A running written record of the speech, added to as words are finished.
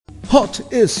Hot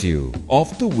Issue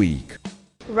of the Week.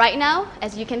 Right now,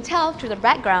 as you can tell through the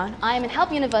background, I am in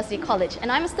Help University College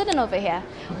and I'm a student over here.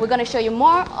 We're going to show you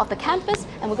more of the campus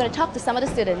and we're going to talk to some of the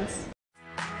students.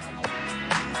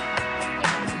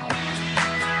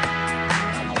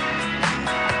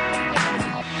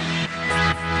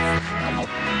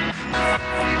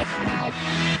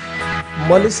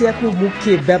 Malaysia को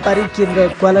मुख्य व्यापारिक केन्द्र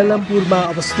क्वालालम्पुरमा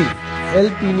अवस्थित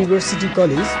help university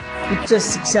college उच्च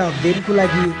शिक्षा अध्ययनको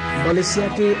लागि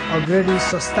मलेसियाकै अग्रणी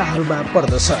संस्थाहरूमा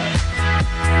पर्दछ।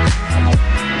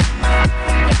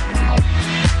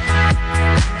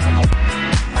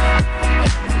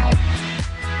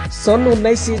 सन्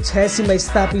 1986 मा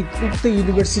स्थापित उक्त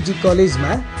युनिभर्सिटी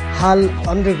कलेजमा हाल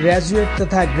अन्डर ग्रेजुएट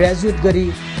तथा ग्रेजुएट गरी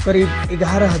करिब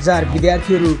 11,000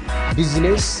 विद्यार्थीहरू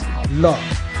बिजनेस, ल,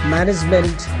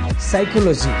 म्यानेजमेन्ट,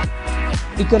 साइकोलोजी,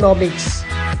 इकोनोमिक्स,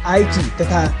 आईटी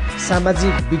तथा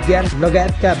सामाजिक विज्ञान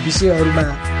लगायतका विषयहरूमा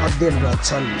अध्ययनरत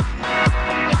छन्।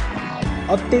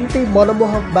 अत्यन्तै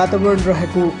मनमोहक वातावरण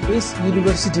रहेको यस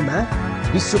युनिभर्सिटीमा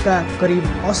विश्वका करिब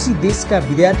 80 देशका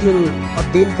विद्यार्थीहरू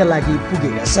अध्ययनका लागि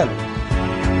पुगेका छन्।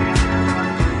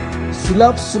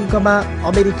 सुलभ शुल्कमा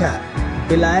अमेरिका,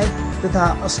 बेलायत तथा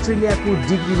अस्ट्रेलियाको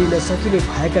डिग्री लिन सकिने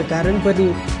भएका कारण पनि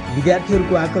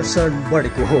विद्यार्थीहरूको आकर्षण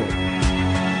बढेको हो।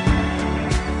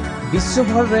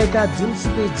 विश्वभर रहेका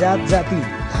जुनसुकै जात जाति,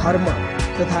 धर्म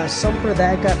तथा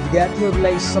सम्प्रदायका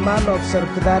विद्यार्थीहरूलाई समान अवसर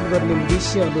प्रदान गर्ने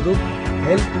उद्देश्य अनुरूप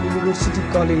हेल्प युनिभर्सिटी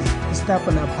कलेज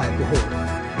स्थापना भएको हो।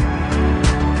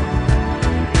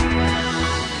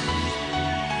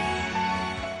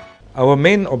 Our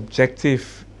main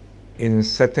objective in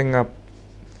setting up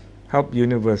Help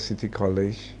University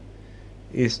College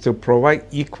is to provide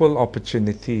equal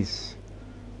opportunities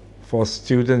for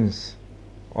students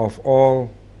of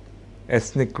all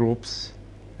ethnic groups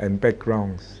and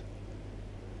backgrounds.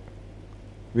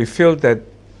 We feel that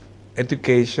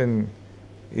education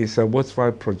is a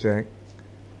worthwhile project,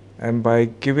 and by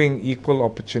giving equal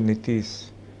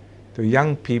opportunities to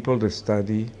young people to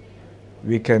study,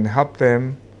 we can help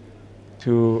them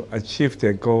to achieve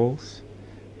their goals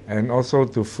and also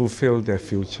to fulfill their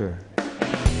future.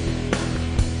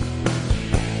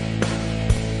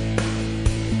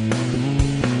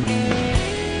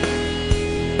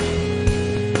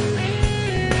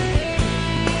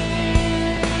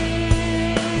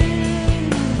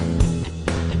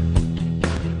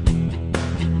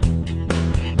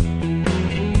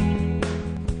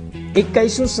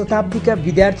 एक्काइसौं शताब्दीका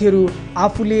विद्यार्थीहरू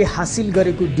आफूले हासिल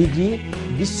गरेको degree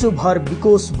विश्वभर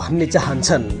बिकोस् भन्ने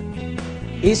चाहन्छन्।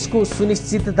 यसको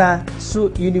सुनिश्चितता सो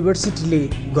युनिभर्सिटीले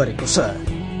गरेको छ।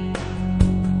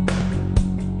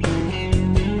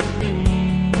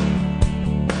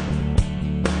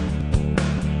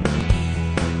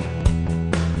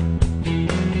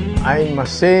 I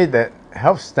must say that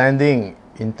HELP standing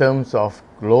in terms of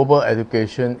global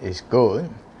education is good,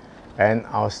 and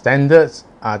our standards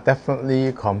are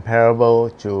definitely comparable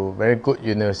to very good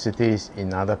universities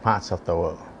in other parts of the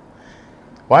world.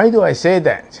 Why do I say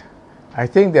that? I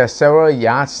think there are several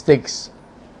yardsticks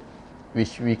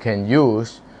which we can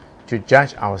use to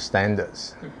judge our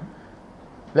standards.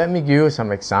 Let me give you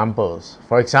some examples.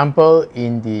 For example,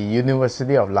 in the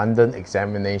University of London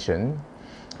examination,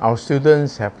 our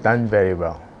students have done very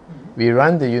well. We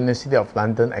run the University of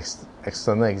London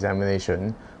external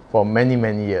examination for many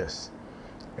years.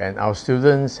 And our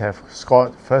students have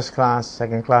scored first class,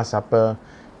 second class upper,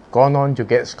 gone on to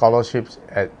get scholarships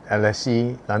at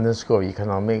LSE, London School of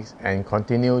Economics, and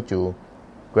continue to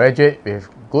graduate with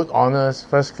good honours,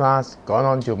 first class, gone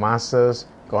on to masters,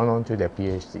 gone on to their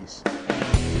PhDs.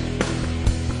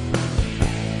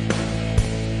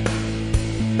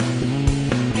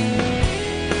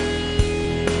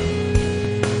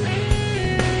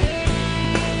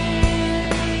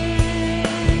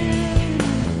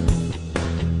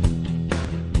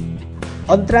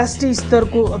 अन्तर्राष्ट्रिय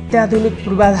स्तरको अत्याधुनिक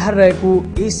पूर्वाधार रहेको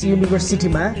yes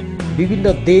युनिभर्सिटीमा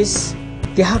विभिन्न देश,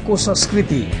 त्यहाँको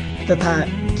संस्कृति तथा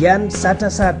ज्ञान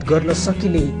साटासाट गर्न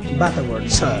सकिने वातावरण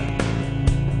छ।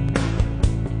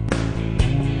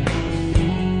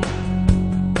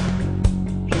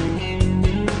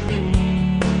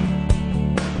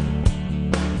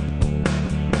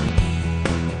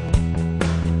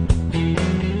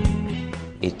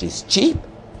 It is cheap.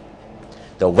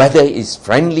 The weather is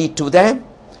friendly to them.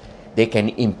 They can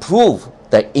improve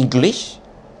the English.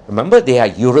 Remember, they are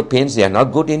Europeans, they are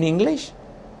not good in English.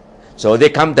 So they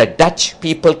come, the Dutch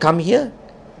people come here.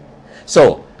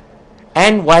 So,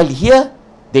 and while here,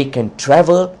 they can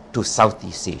travel to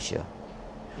Southeast Asia.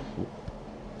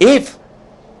 If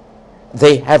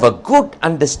they have a good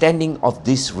understanding of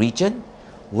this region,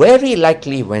 very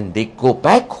likely when they go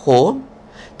back home,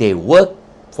 they work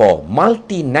for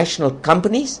multinational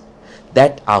companies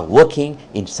that are working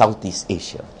in Southeast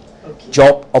Asia. Okay.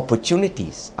 Job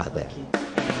opportunities are there.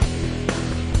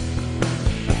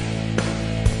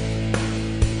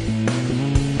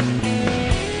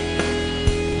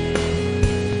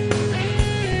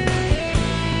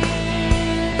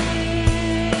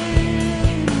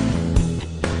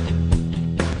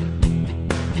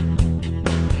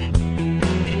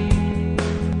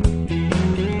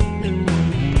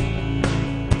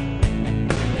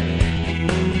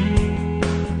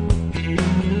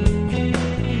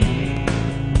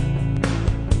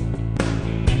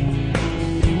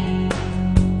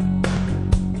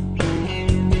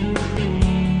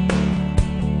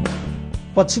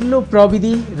 पछिल्लो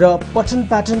प्रविधि र पठन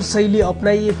पाठन शैली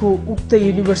अपनाइएको उक्त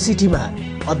युनिभर्सिटीमा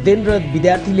अध्ययनरत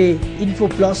विद्यार्थीले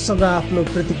इन्फोप्लससँग आफ्नो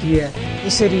प्रतिक्रिया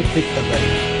यसरी व्यक्त गरे।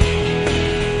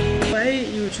 Why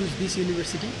you choose this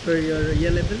university for your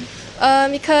year level?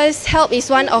 Because HELP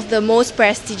is one of the most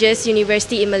prestigious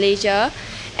university in Malaysia,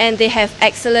 and they have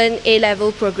excellent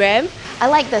A-level program. I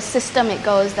like the system it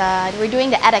goes. We're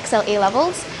doing the EdXL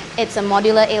A-levels. It's a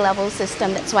modular A-level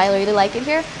system. That's why I really like it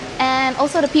here. And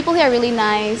also the people here are really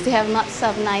nice. They have lots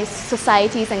of nice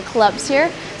societies and clubs here.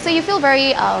 So you feel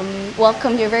very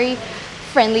welcomed. You're very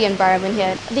friendly environment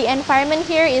here. The environment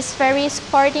here is very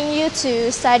supporting you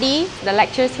to study. The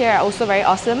lectures here are also very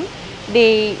awesome.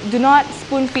 They do not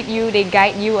spoon feed you, they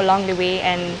guide you along the way,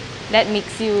 and that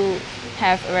makes you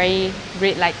have a very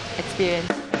great experience.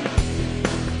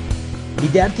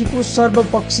 विद्यार्थीको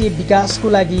सर्वपक्षीय विकासको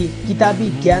लागि किताबी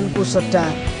ज्ञानको सट्टा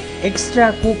extra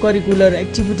co-curricular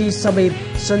activities समेत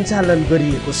सञ्चालन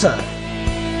गरिएको छ।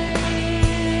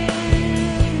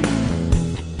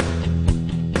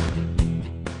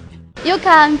 You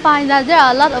can find that there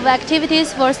are a lot of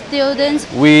activities for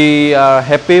students. We are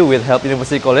happy with HELP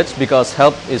University College because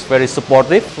HELP is very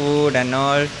supportive. Food and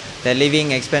all, the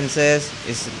living expenses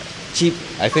is cheap.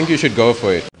 I think you should go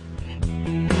for it.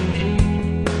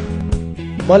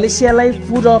 मलेसियालाई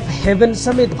food of heaven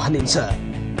समेत भनिन्छ,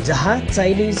 जहाँ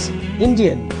Chinese,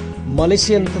 Indian,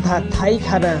 Malaysian तथा Thai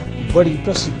खाना बढी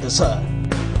प्रसिद्ध छ।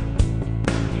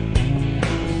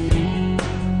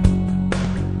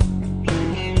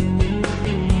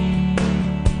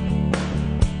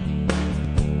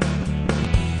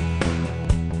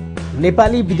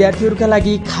 नेपाली विद्यार्थीहरूका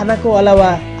लागि खानाको अलावा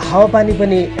हावापानी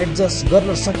पनि एडजस्ट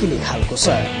गर्न सकिने खालको छ।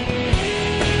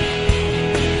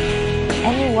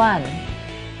 Anyone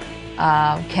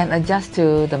can adjust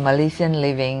to the Malaysian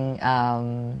living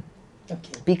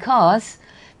because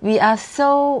we are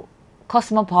so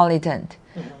cosmopolitan.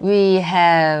 We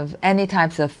have any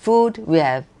types of food. We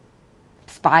have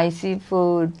spicy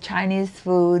food, Chinese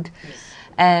food,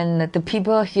 and the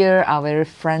people here are very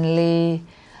friendly.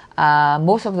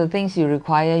 Most of the things you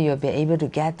require, you'll be able to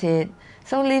get it.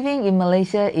 So living in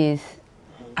Malaysia is,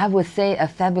 I would say, a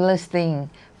fabulous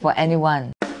thing for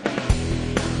anyone.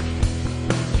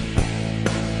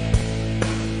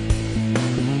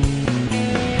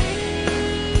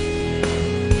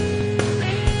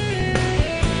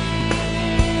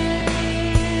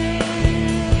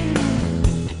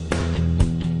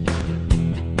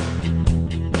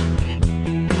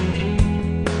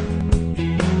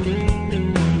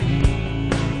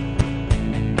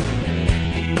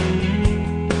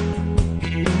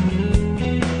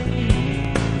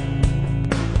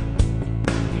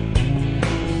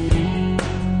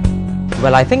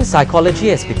 Well, I think psychology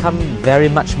has become very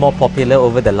much more popular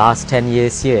over the last 10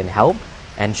 years here in HELP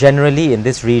and generally in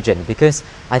this region, because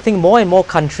I think more and more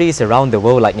countries around the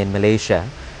world, like in Malaysia,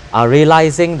 are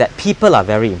realizing that people are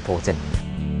very important.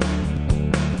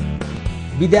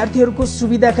 विद्यार्थीहरूको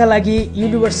सुविधाका लागि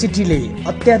युनिभर्सिटीले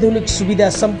अत्याधुनिक सुविधा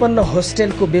सम्पन्न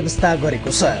होस्टेलको व्यवस्था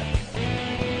गरेको छ।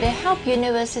 The HELP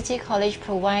University College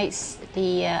provides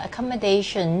the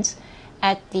accommodations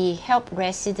at the HELP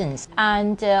residence,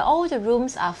 and all the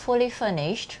rooms are fully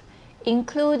furnished,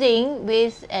 including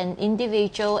with an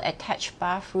individual attached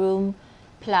bathroom,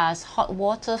 plus hot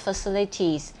water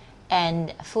facilities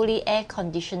and fully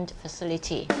air-conditioned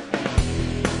facility.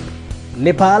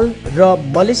 Nepal र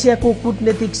मलेसियाको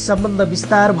कूटनीतिक सम्बन्ध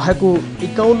विस्तार भएको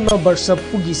 51 वर्ष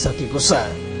पुगिसकेको छ।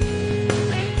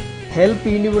 Help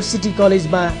university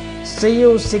कलेजमा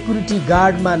सयौं security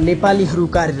गार्डमा नेपालीहरू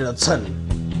कार्यरत छन्।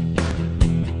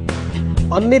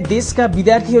 अन्य देशका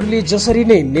विद्यार्थीहरूले जसरी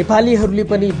नै नेपालीहरूले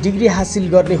पनि डिग्री हासिल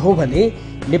गर्ने हो भने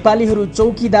नेपालीहरू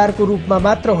चौकीदारको रूपमा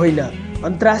मात्र होइन,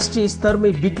 अन्तर्राष्ट्रिय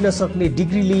स्तरमै बिक्न सक्ने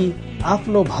डिग्री लिई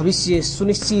आफ्नो भविष्य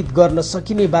सुनिश्चित गर्न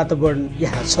सकिने वातावरण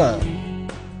यहाँ छ।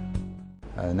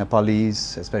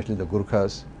 Nepalese, especially the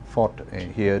Gurkhas, fought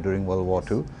here during World War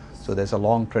II. So there's a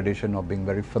long tradition of being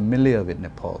very familiar with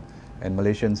Nepal, and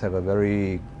Malaysians have a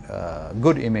very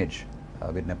good image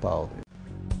with Nepal.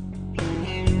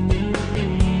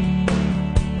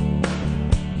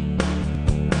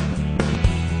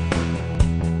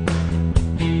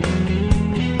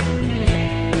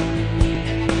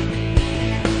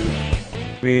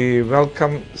 We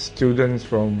welcome students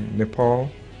from Nepal,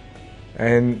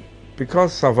 and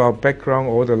because of our background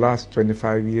over the last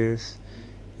 25 years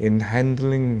in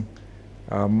handling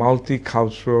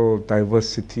multicultural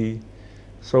diversity,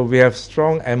 so we have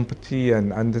strong empathy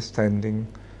and understanding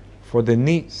for the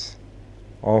needs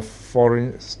of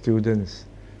foreign students.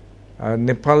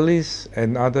 Nepalese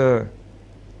and other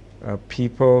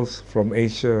peoples from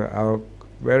Asia are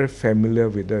very familiar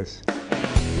with us.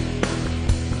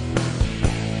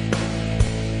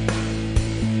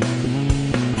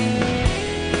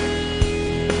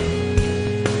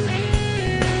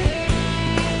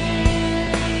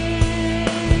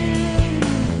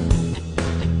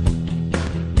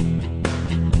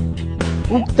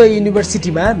 उक्त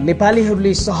युनिभर्सिटीमा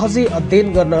नेपालीहरूले सहजै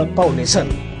अध्ययन गर्न पाउनेछन्।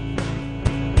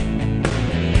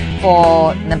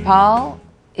 For Nepal,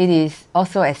 it is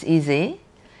also as easy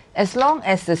as long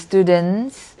as the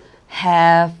students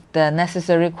have the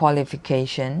necessary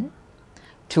qualification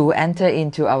to enter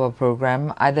into our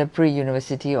program, either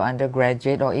pre-university or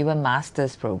undergraduate or even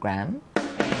master's program.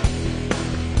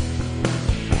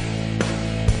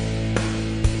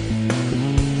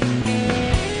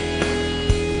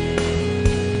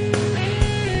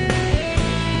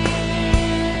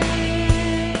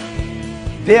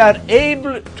 They are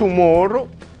able tomorrow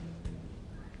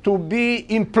to be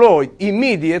employed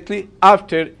immediately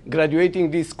after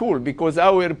graduating this school, because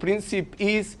our principle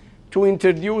is to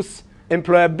introduce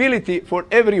employability for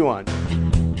everyone.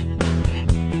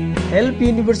 Help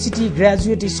university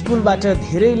graduate स्कुलबाट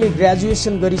धेरैले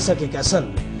graduation गरिसकेका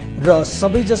छन् र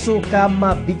सबैजसो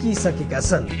काममा बिकिसकेका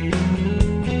छन्।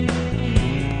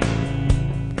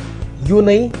 यो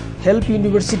नै help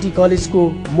university कलेजको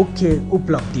मुख्य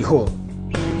उपलब्धि हो।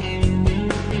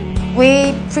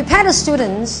 We prepare the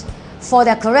students for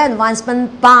their career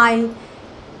advancement by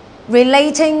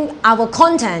relating our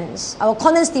contents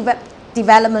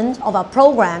development of our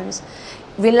programs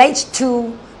relates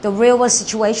to the real world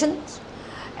situations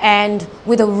and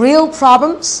with the real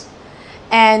problems,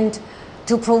 and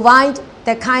to provide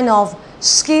that kind of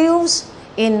skills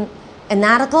in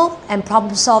analytical and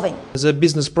problem solving. The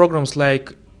business programs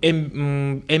like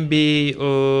MBA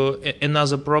and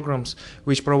other programs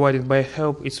which provided by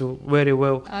HELP is very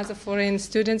well. As a foreign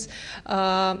students,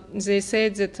 they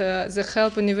said that the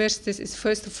HELP universities is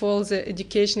first of all the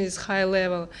education is high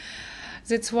level.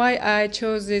 That's why I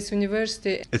chose this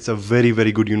university. It's a very,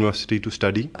 very good university to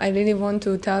study. I really want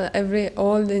to tell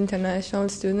all the international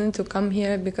students to come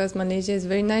here because Malaysia is a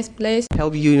very nice place.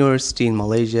 HELP University in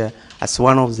Malaysia as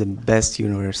one of the best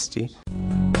universities.